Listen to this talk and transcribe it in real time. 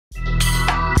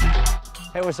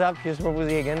Hey, what's up? Here's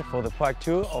Robozee again for the part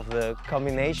 2 of the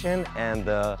combination and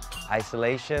the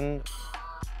isolation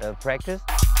practice.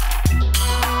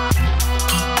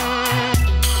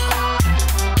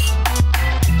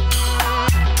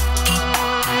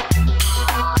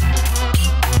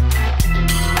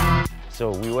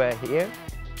 So we were here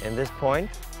in this point.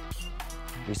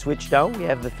 We switch down. We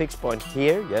have the fixed point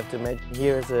here. You have to imagine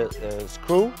here is a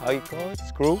screw, how you call it?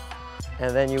 Screw.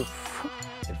 And then it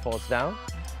falls down.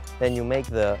 Then you make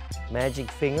the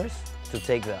magic fingers to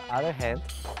take the other hand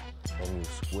and you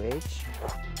switch.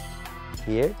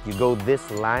 Here you go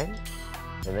this line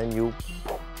and then you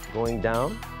going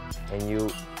down and you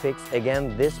fix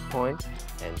again this point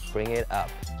and bring it up.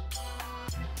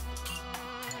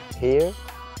 Here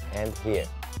and here.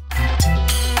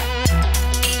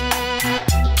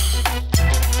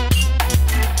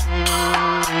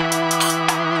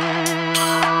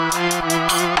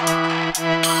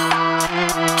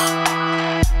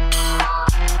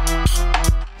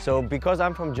 So because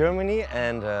I'm from Germany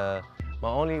and my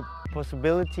only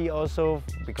possibility also,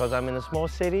 because I'm in a small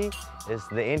city, is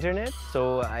the internet.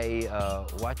 So I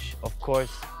watch, of course,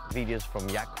 videos from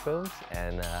YAK Films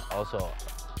and also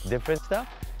different stuff.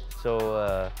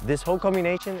 So this whole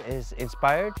combination is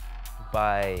inspired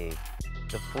by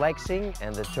the flexing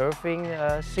and the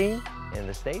turfing scene in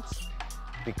the States,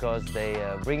 because they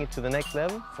bring it to the next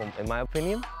level, in my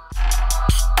opinion.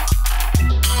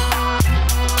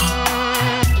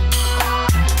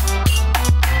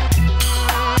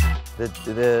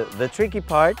 The tricky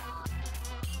part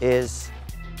is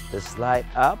the slide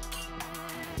up,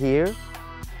 here,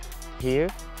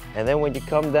 and then when you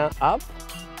come down up,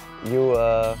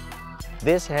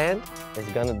 this hand is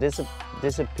gonna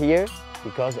disappear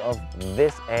because of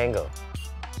this angle.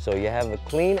 So you have a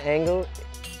clean angle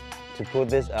to put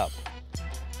this up.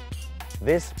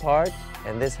 This part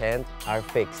and this hand are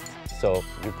fixed, so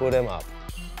you put them up.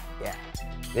 Yeah,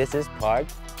 this is part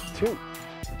 2.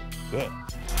 Yeah.